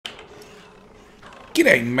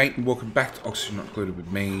G'day mate and welcome back to Oxygen Not Included with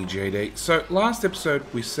me, JD. So last episode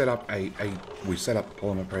we set up we set up the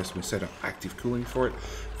polymer press, we set up active cooling for it.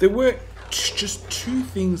 There were just two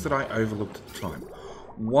things that I overlooked at the time.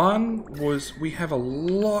 One was we have a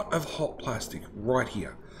lot of hot plastic right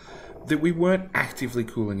here that we weren't actively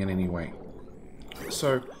cooling in any way.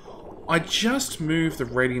 So I just moved the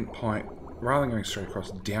radiant pipe rather than going straight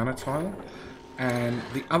across down a tile. And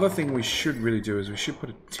the other thing we should really do is we should put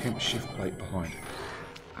a temp shift plate behind.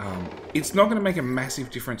 It's not going to make a massive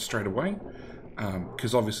difference straight away,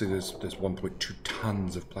 because obviously there's 1.2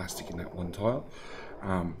 tons of plastic in that one tile.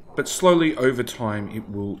 But slowly over time it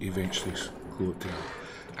will eventually cool it down.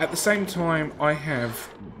 At the same time,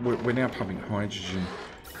 we're now pumping hydrogen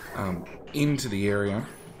into the area,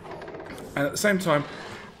 and at the same time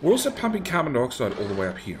we're also pumping carbon dioxide all the way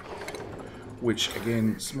up here. Which,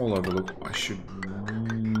 again, small overlook, I should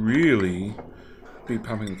really be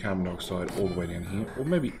pumping the carbon dioxide all the way down here. Or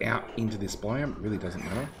maybe out into this biome, it really doesn't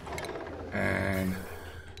matter. And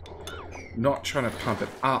not trying to pump it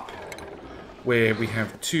up where we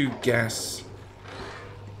have two gas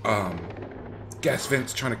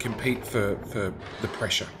vents trying to compete for the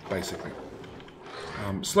pressure, basically.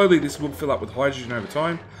 Slowly this will fill up with hydrogen over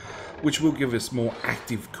time, which will give us more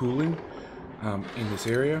active cooling in this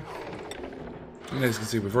area. And as you can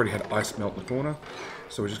see, we've already had ice melt in the corner,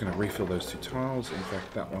 so we're just going to refill those two tiles. In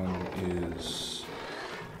fact, that one is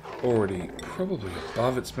already probably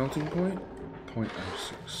above its melting point,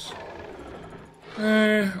 0.06.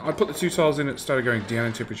 I put the two tiles in, it started going down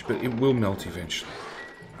in temperature, but it will melt eventually.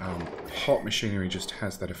 Hot machinery just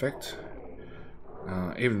has that effect.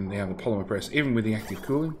 Even now the polymer press, even with the active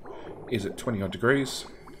cooling, is at 20 odd degrees.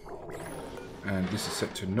 And this is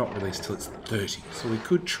set to not release till it's 30. So we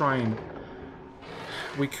could try and...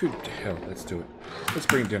 hell, let's do it. Let's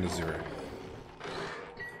bring it down to 0.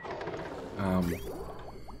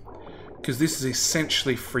 Because this is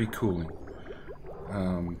essentially free cooling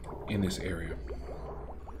in this area.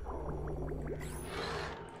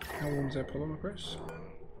 How warm is our polymer press?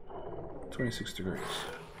 26 degrees.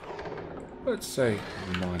 Let's say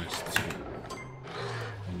 -2.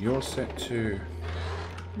 And you're set to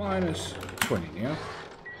 -20 now.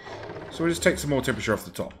 So we'll just take some more temperature off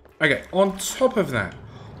the top. Okay, on top of that,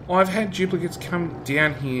 I've had duplicates come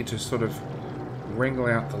down here to sort of wrangle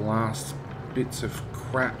out the last bits of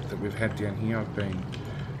crap that we've had down here. I've been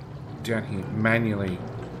down here manually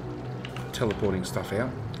teleporting stuff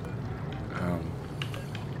out.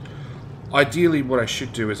 Ideally, what I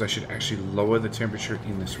should do is I should actually lower the temperature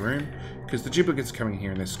in this room, because the duplicates are coming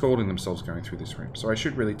here and they're scalding themselves going through this room. So I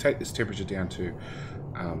should really take this temperature down to...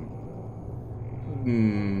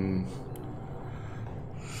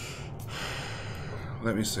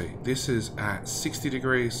 let me see. This is at 60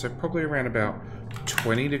 degrees, so probably around about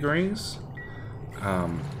 20 degrees.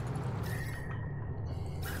 And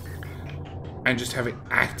just have it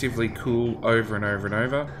actively cool over and over and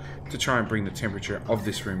over to try and bring the temperature of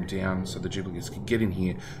this room down so the duplicates can get in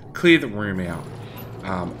here, clear the room out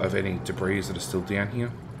of any debris that are still down here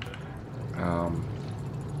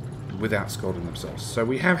without scalding themselves. So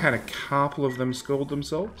we have had a couple of them scald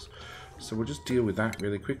themselves, so we'll just deal with that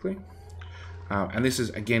really quickly. And this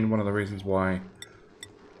is, again, one of the reasons why,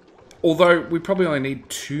 although we probably only need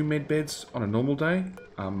 2 med beds on a normal day,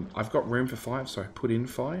 I've got room for 5, so I put in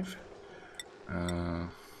 5.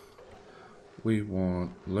 We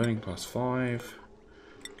want learning +5,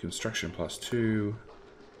 construction +2,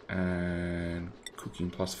 and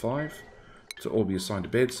cooking +5 to all be assigned to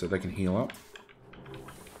beds so they can heal up.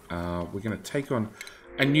 We're going to take on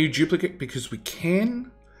a new duplicate because we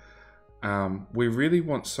can. We really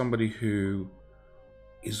want somebody who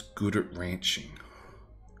is good at ranching.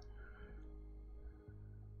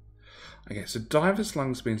 Okay, so diver's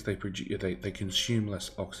lungs means they consume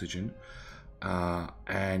less oxygen,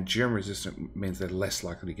 and germ resistant means they're less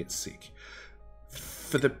likely to get sick.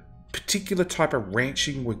 For the particular type of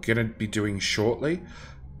ranching we're going to be doing shortly,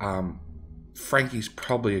 Frankie's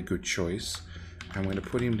probably a good choice. I'm going to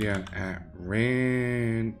put him down at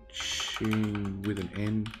ranching with an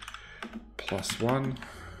N +1.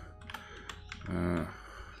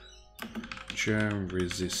 Germ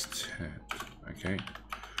resistant. Okay.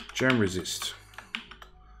 Germ resist.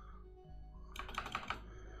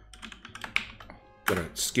 Gotta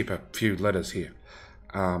skip a few letters here.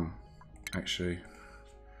 Actually,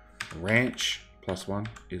 ranch +1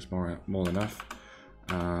 is more than enough.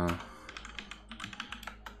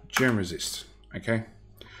 Germ resist. Okay.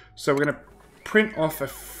 So we're gonna print off a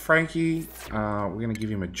Frankie. We're gonna give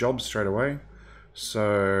him a job straight away.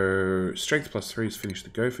 So strength +3 is finish the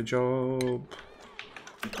gopher job.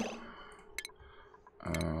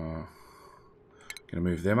 Going to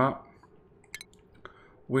move them up.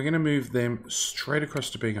 We're going to move them straight across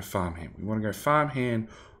to being a farmhand. We want to go farmhand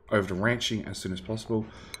over to ranching as soon as possible,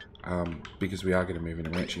 because we are going to move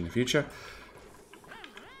into ranching in the future.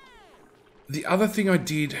 The other thing I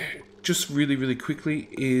did, just really quickly,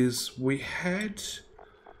 is we had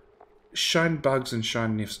shine bugs and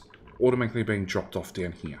shine nifs automatically being dropped off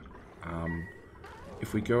down here.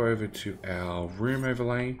 If we go over to our room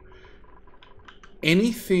overlay,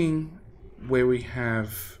 anything where we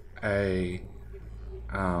have a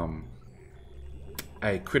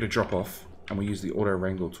critter drop off and we use the auto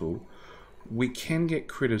wrangle tool, we can get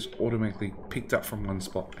critters automatically picked up from one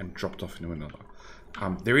spot and dropped off into another.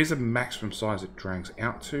 There is a maximum size it drags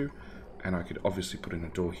out to, and I could obviously put in a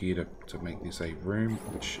door here to make this a room,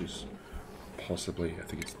 which is possibly, I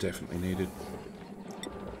think it's definitely needed.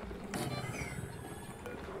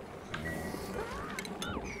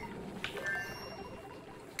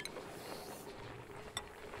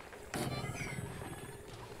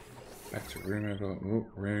 Back to room overlay. Oh,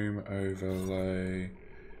 room overlay.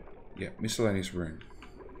 Yeah, miscellaneous room.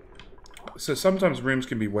 So sometimes rooms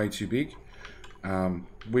can be way too big.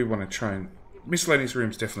 We want to try and... Miscellaneous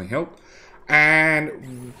rooms definitely help.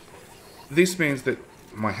 And this means that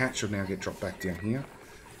my hatch will now get dropped back down here.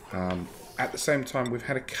 At the same time, we've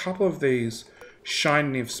had a couple of these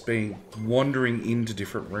shine nymphs being wandering into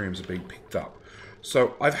different rooms and being picked up.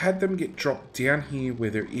 So I've had them get dropped down here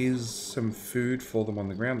where there is some food for them on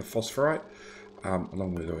the ground, the phosphorite,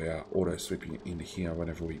 along with our auto sweeping it into here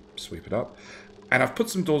whenever we sweep it up. And I've put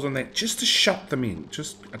some doors on there just to shut them in.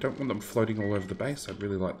 I don't want them floating all over the base. I'd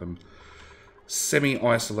really like them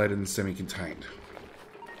semi-isolated and semi-contained.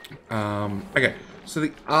 Okay, so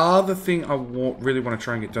the other thing I really want to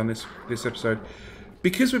try and get done this episode,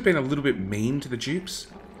 because we've been a little bit mean to the dupes,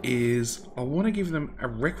 is I want to give them a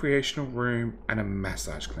recreational room and a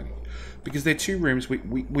massage clinic. Because they're two rooms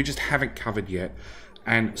we just haven't covered yet.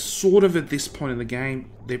 And sort of at this point in the game,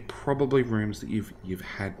 they're probably rooms that you've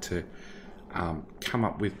had to come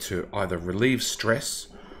up with to either relieve stress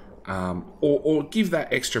or give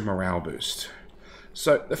that extra morale boost.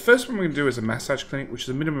 So the first one we're going to do is a massage clinic, which is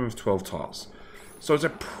a minimum of 12 tiles. So it's a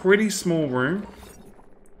pretty small room,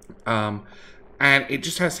 and it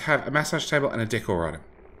just has to have a massage table and a decor item.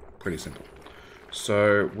 Pretty simple.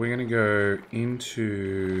 So we're going to go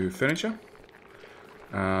into furniture.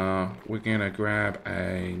 We're going to grab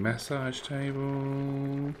a massage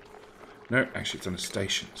table. No, actually it's under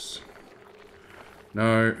stations.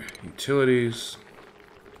 No, utilities.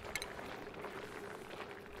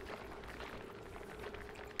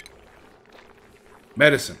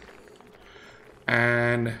 Medicine.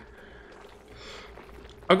 And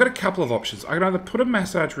I've got a couple of options. I can either put a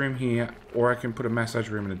massage room here, or I can put a massage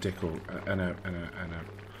room and a decor and a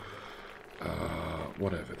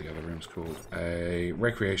whatever the other room's called, a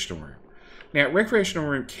recreational room. Now, recreational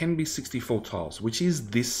room can be 64 tiles, which is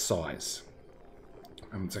this size.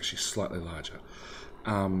 It's actually slightly larger.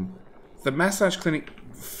 The massage clinic,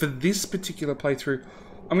 for this particular playthrough,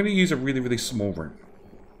 I'm going to use a really small room.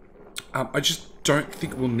 I just don't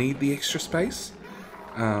think we'll need the extra space.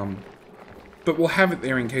 But we'll have it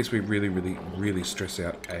there in case we really stress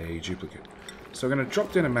out a duplicate. So we're going to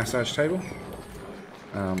drop down a massage table.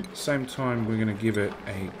 Same time, we're going to give it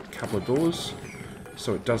a couple of doors,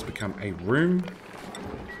 so it does become a room.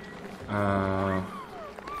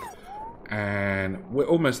 And we're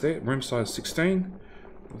almost there. Room size 16.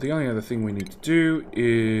 The only other thing we need to do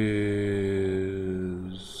is...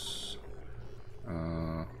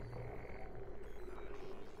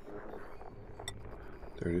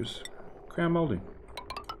 there it is. Crown molding.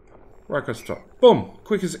 Right across the top. Boom!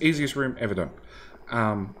 Quickest, easiest room ever done.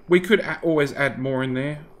 We could always add more in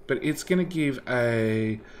there, but it's going to give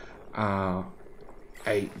a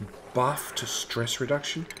buff to stress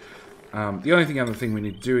reduction. The only other thing we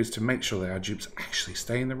need to do is to make sure that our dupes actually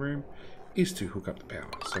stay in the room, is to hook up the power.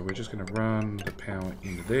 So we're just going to run the power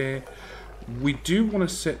into there. We do want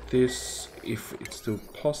to set this, if it's still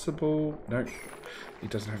possible. No, it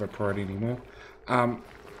doesn't have a priority anymore.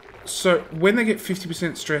 So when they get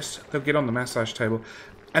 50% stress, they'll get on the massage table,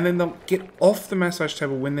 and then they'll get off the massage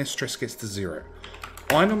table when their stress gets to 0.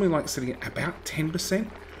 I normally like setting it about 10%,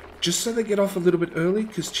 just so they get off a little bit early,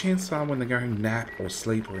 because chances are when they go nap or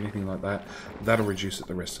sleep or anything like that, that'll reduce it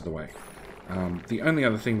the rest of the way. The only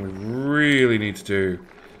other thing we really need to do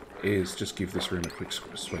is just give this room a quick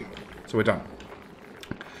sweep. So we're done.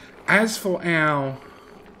 As for our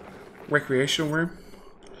recreational room,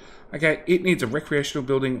 okay, it needs a recreational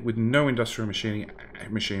building with no industrial machinery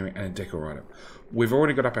and a decor item. We've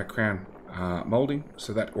already got up our crown molding,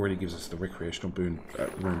 so that already gives us the recreational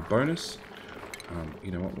room bonus.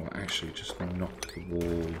 You know what? We'll actually just knock the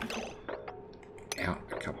wall out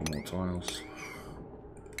a couple more tiles.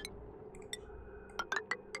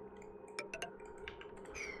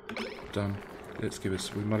 Done. Let's give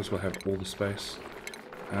us... We might as well have all the space.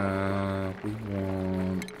 We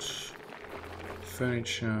want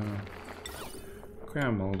furniture,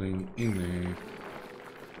 ground moulding in there.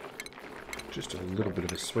 Just a little bit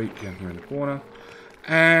of a sweep down here in the corner.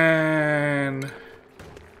 And...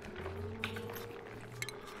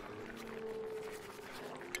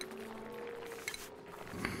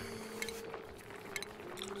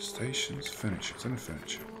 stations, furniture, it's under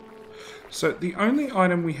furniture. So the only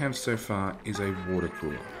item we have so far is a water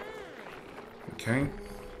cooler. Okay.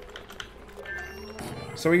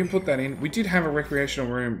 So we can put that in. We did have a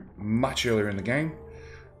recreational room much earlier in the game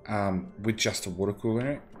with just a water cooler in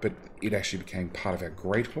it, but it actually became part of our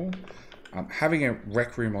Great Hall. Having a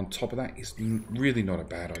rec room on top of that is really not a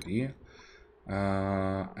bad idea.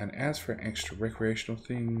 And as for extra recreational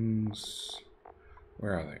things,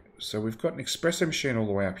 where are they? So we've got an espresso machine all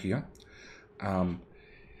the way up here.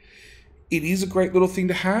 It is a great little thing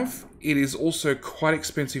to have. It is also quite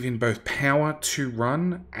expensive in both power to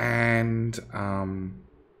run and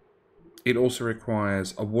it also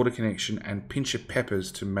requires a water connection and pinch of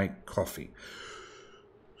peppers to make coffee.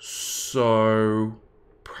 So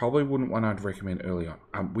probably wouldn't one I'd recommend early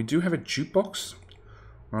on. We do have a jukebox,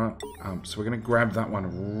 right? So we're going to grab that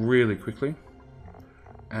one really quickly.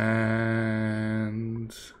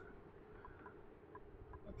 And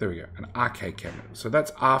there we go, an arcade cabinet. So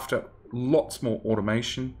that's after lots more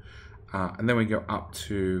automation. And then we go up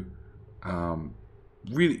to some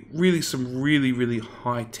really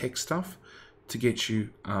high-tech stuff to get you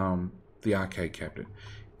the arcade cabinet.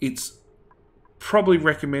 It's probably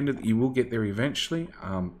recommended that you will get there eventually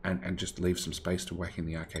and just leave some space to whack in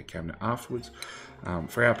the arcade cabinet afterwards.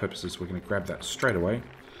 For our purposes, we're going to grab that straight away.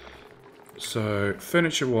 So,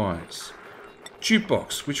 furniture-wise,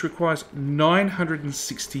 jukebox, which requires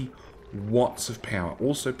 960 watts of power,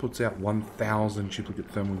 also puts out 1,000 duplicate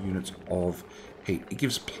thermal units of heat. It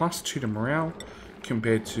gives +2 to morale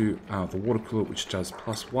compared to the water cooler, which does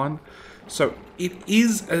 +1. So it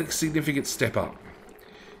is a significant step up.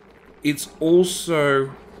 It's also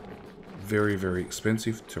very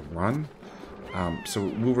expensive to run. So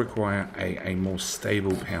it will require a more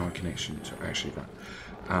stable power connection to actually run.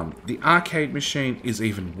 The arcade machine is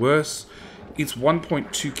even worse. It's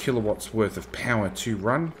 1.2 kilowatts worth of power to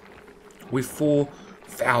run, with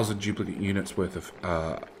 4,000 duplicate units worth of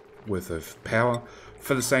power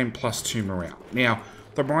for the same +2 morale. Now,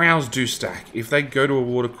 the morales do stack. If they go to a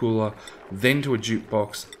water cooler, then to a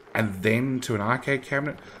jukebox, and then to an arcade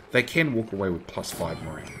cabinet, they can walk away with +5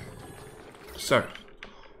 morale. So,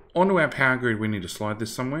 onto our power grid, we need to slide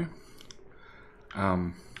this somewhere.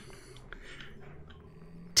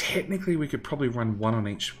 Technically, we could probably run one on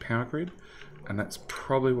each power grid, and that's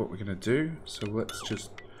probably what we're going to do. So let's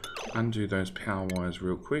just undo those power wires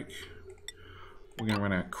real quick. We're going to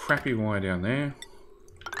run our crappy wire down there.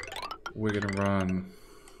 We're going to run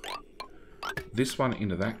this one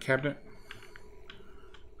into that cabinet.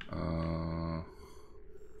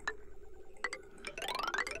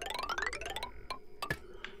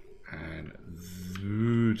 And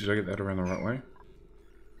did I get that around the right way?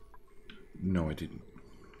 No, I didn't.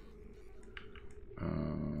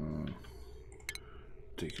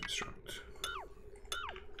 Deconstruct.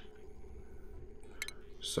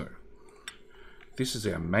 So, this is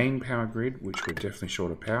our main power grid, which we're definitely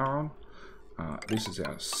short of power on. This is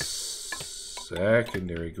our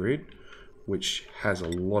secondary grid, which has a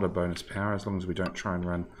lot of bonus power. As long as we don't try and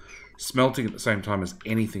run smelting at the same time as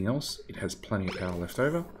anything else, it has plenty of power left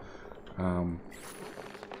over.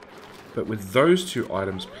 But with those two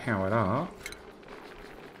items powered up,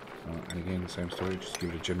 and again, the same story, just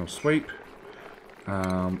give it a general sweep.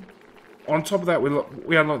 On top of that,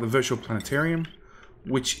 we unlock the virtual planetarium,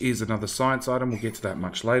 which is another science item. We'll get to that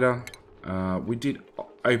much later. We did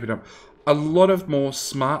open up a lot of more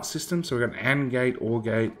smart systems. So we've got an AND gate, OR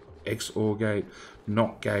gate, XOR gate,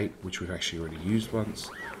 NOT gate, which we've actually already used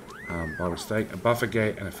once by mistake. A buffer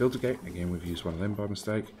gate and a filter gate. Again, we've used one of them by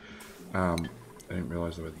mistake. I didn't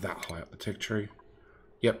realize they were that high up the tech tree.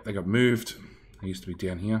 Yep, they got moved. They used to be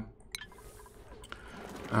down here.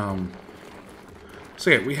 So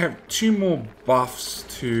yeah, we have 2 more buffs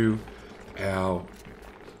to our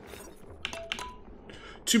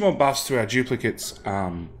duplicates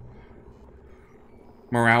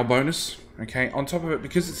morale bonus. Okay, on top of it,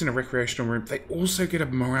 because it's in a recreational room, they also get a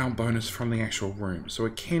morale bonus from the actual room, so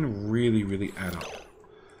it can really add up.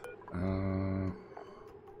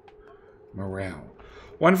 Morale.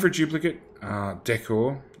 1 for duplicate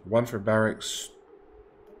decor, 1 for barracks,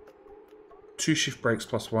 2 shift breaks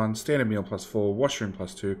 +1, standard meal +4, washroom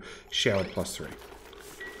 +2, shower +3.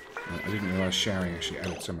 I didn't realise showering actually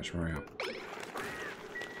added so much morale.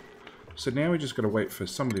 So now we just got to wait for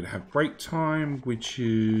somebody to have break time, which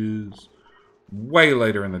is way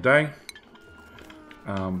later in the day.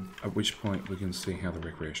 At which point we can see how the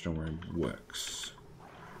recreational room works.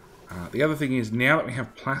 The other thing is, now that we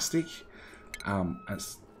have plastic,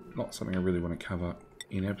 it's not something I really want to cover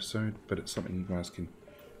in episode, but it's something you guys can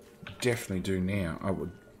definitely do now. I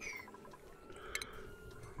would...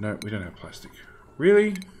 No, we don't have plastic.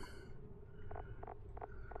 Really?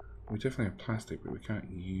 We definitely have plastic, but we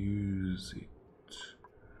can't use it.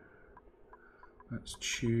 That's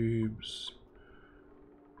tubes,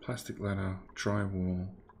 plastic ladder, drywall,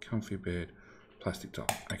 comfy bed, plastic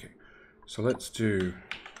top. Okay, so let's do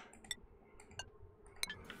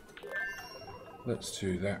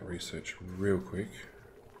that research real quick.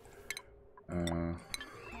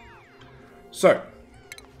 So,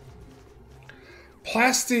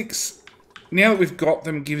 plastics, now that we've got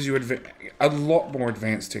them, gives you a lot more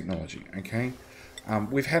advanced technology, okay?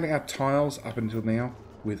 We've had our tiles up until now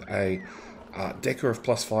with a decor of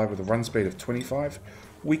 +5 with a run speed of 25.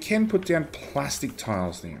 We can put down plastic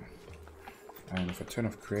tiles now. And if I turn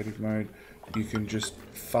off creative mode, you can just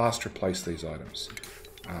fast replace these items.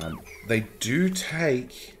 They do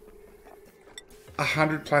take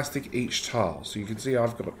 100 plastic each tile. So you can see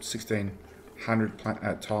I've got 1,600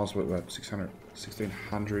 tiles worth,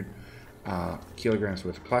 1,600 kilograms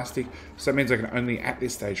worth of plastic. So that means I can only, at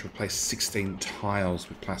this stage, replace 16 tiles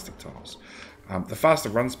with plastic tiles. The faster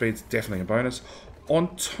run speed is definitely a bonus.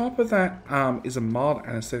 On top of that is a mild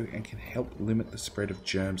anesthetic and can help limit the spread of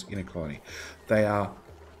germs inequality. They are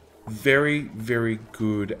very, very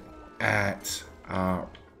good at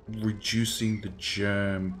reducing the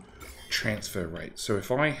germ transfer rate. So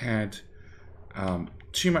if I had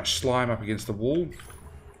too much slime up against the wall,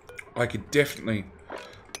 I could definitely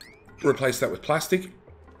replace that with plastic,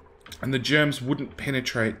 and the germs wouldn't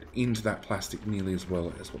penetrate into that plastic nearly as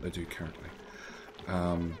well as what they do currently.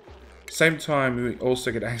 Same time, we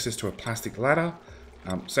also get access to a plastic ladder.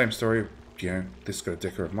 Same story, you know, this got a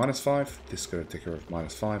decor of -5, this got a decor of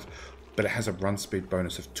 -5, but it has a run speed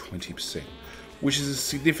bonus of 20%, which is a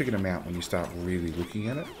significant amount when you start really looking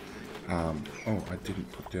at it. Oh, I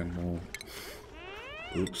didn't put down more.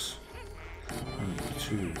 Oops. 1,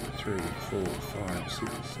 2, 3, 4, 5,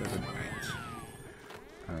 6, 7, 8.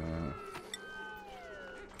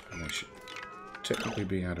 And they should technically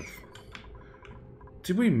be out of...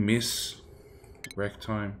 Did we miss rec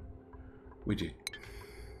time? We did.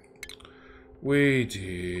 We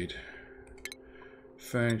did.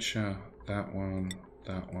 Furniture, that one,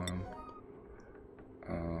 that one.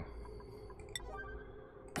 1,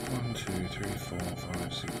 2, 3, 4,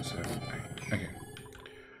 5, 6, 7, 8. Okay.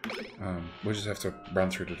 We'll just have to run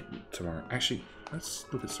through to tomorrow. Actually,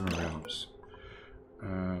 let's look at some morales.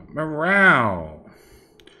 Morale!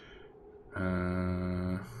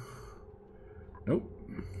 Nope.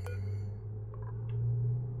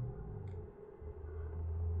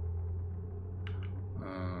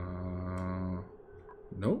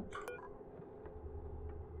 Nope.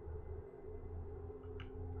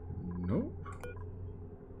 Nope.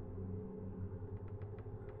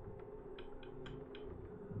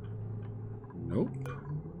 Nope.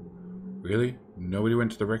 Really? Nobody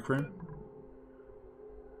went to the rec room?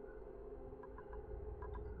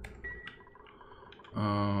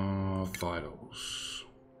 Vitals.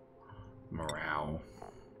 Morale.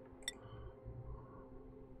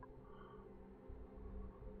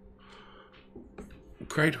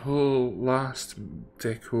 Great Hall, last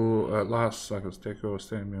decor, last cycle's decor,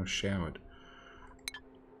 standing meal showered.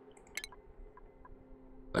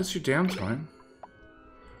 That's your downtime.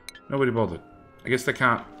 Nobody bothered. I guess they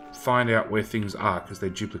can't find out where things are because they're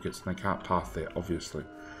duplicates and they can't path there, obviously.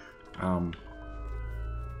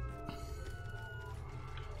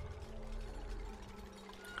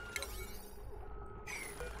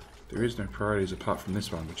 There is no priorities apart from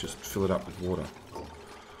this one, which is fill it up with water.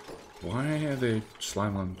 Why are there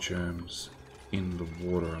slime lung germs in the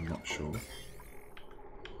water? I'm not sure.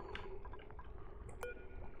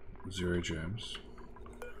 0 germs.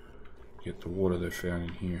 Yet the water they found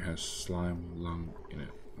in here has slime lung in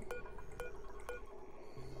it.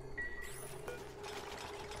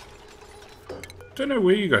 Don't know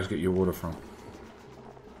where you guys get your water from.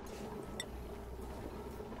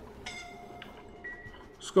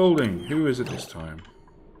 Scolding. Who is it this time?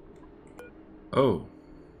 Oh.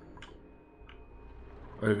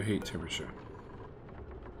 Overheat temperature.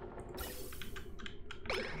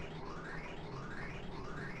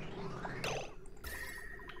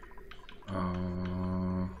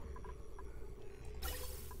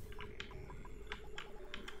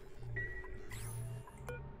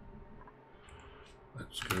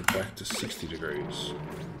 Go back to 60 degrees.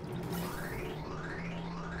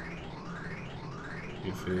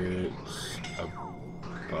 If it's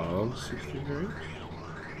above 60 degrees?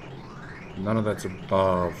 None of that's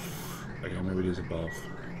above. Okay, maybe it is above.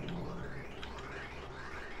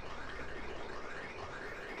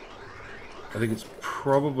 I think it's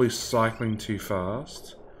probably cycling too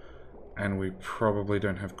fast, and we probably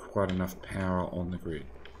don't have quite enough power on the grid.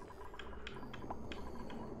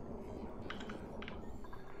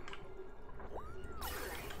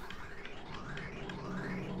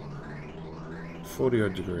 (40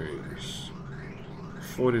 degrees),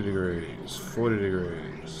 40 degrees, 40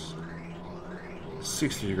 degrees,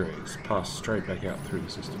 60 degrees, pass straight back out through the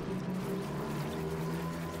system.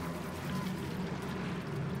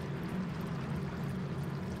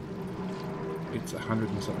 It's 100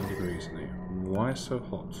 and something degrees in there. Why so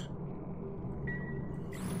hot?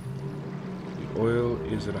 The oil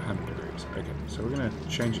is at 100 degrees. Okay, so we're going to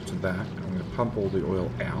change it to that. I'm going to pump all the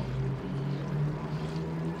oil out.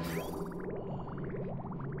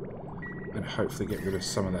 And hopefully get rid of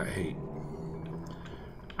some of that heat.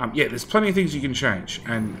 Yeah, there's plenty of things you can change,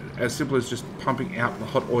 and as simple as just pumping out the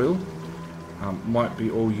hot oil might be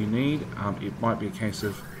all you need. It might be a case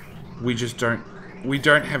of we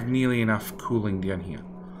don't have nearly enough cooling down here.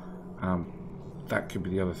 That could be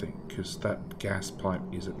the other thing, because that gas pipe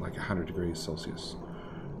is at like 100 degrees Celsius.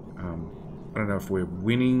 I don't know if we're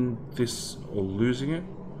winning this or losing it.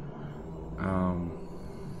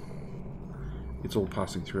 It's all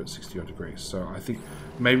passing through at 60 odd degrees. So I think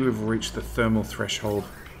maybe we've reached the thermal threshold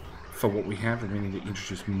for what we have, and we need to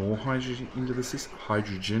introduce more hydrogen into the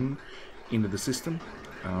system.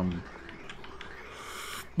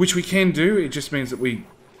 Which we can do. It just means that we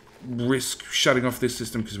risk shutting off this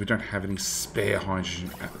system because we don't have any spare hydrogen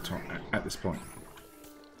at the top at this point.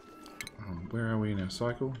 Where are we in our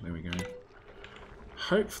cycle? There we go.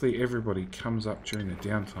 Hopefully everybody comes up during the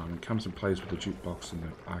downtime and comes and plays with the jukebox and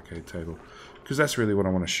the arcade table, because that's really what I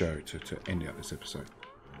want to show to end out this episode.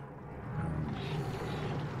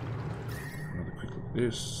 Another quick look at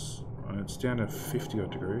this. It's down to 50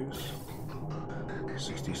 odd degrees.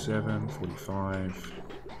 67, 45.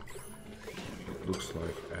 It looks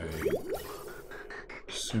like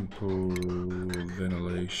a simple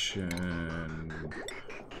ventilation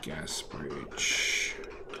gas bridge.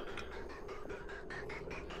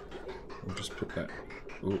 We'll just put that.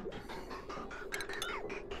 Ooh.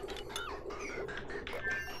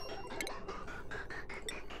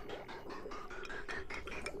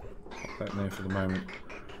 Pop that in there for the moment.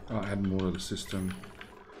 I'll add more to the system.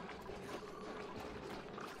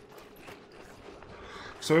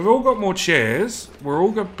 So we've all got more chairs. We've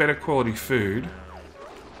all got better quality food.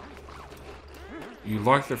 You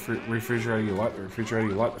like the refrigerator, you like the refrigerator,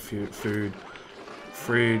 you like the food.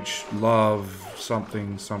 Fridge, love,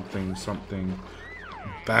 something, something, something.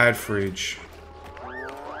 Bad fridge.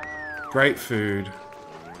 Great food.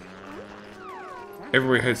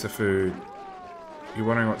 Everybody hates the food. You're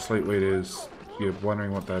wondering what sleep weed is. You're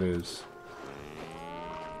wondering what that is.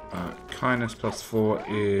 Kindness +4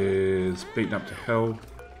 is beaten up to hell,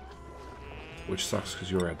 which sucks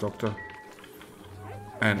because you're our doctor.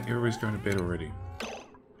 And everybody's going to bed already.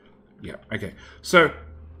 Yeah, okay. So,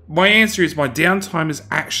 my answer is my downtime is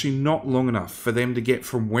actually not long enough for them to get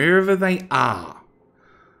from wherever they are.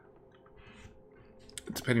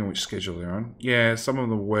 Depending on which schedule they're on. Yeah, some of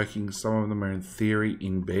them are working, some of them are in theory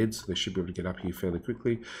in bed, so they should be able to get up here fairly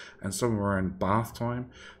quickly. And some of them are in bath time.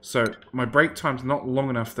 So my break time's not long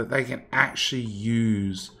enough that they can actually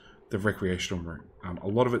use the recreational room. A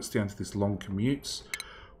lot of it's down to this long commutes,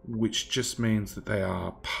 which just means that they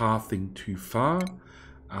are pathing too far.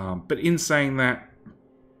 But in saying that,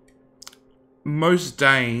 most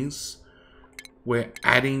days we're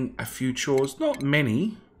adding a few chores, not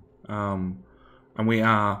many, and we're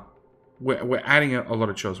adding a lot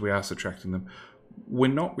of chores. We are subtracting them.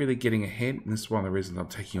 We're not really getting ahead, and this is one of the reasons I'm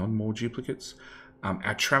taking on more duplicates.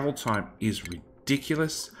 Our travel time is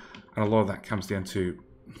ridiculous, and a lot of that comes down to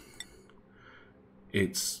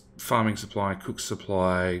it's farming supply, cook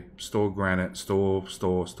supply, store granite, store.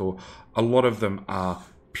 A lot of them are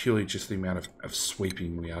purely just the amount of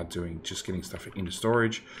sweeping we are doing, just getting stuff into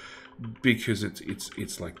storage, because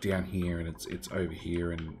it's like down here and it's over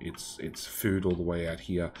here, and it's food all the way out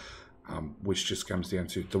here, which just comes down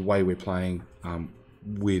to the way we're playing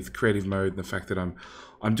with creative mode, and the fact that I'm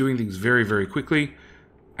doing things very, very quickly,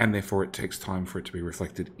 and therefore it takes time for it to be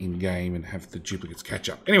reflected in game and have the duplicates catch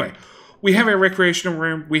up. Anyway, we have our recreational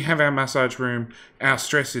room, we have our massage room, our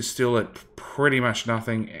stress is still at pretty much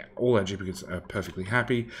nothing, all our duplicates are perfectly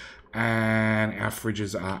happy, and our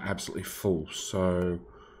fridges are absolutely full. So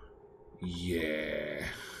yeah.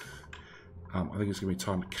 I think it's going to be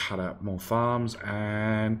time to cut out more farms,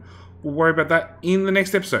 and we'll worry about that in the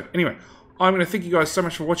next episode. Anyway, I'm going to thank you guys so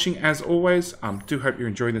much for watching, as always. Do hope you're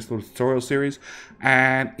enjoying this little tutorial series.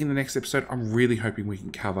 And in the next episode, I'm really hoping we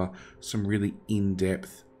can cover some really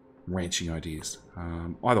in-depth ranching ideas.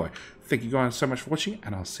 Either way, thank you guys so much for watching,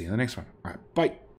 and I'll see you in the next one. All right, bye.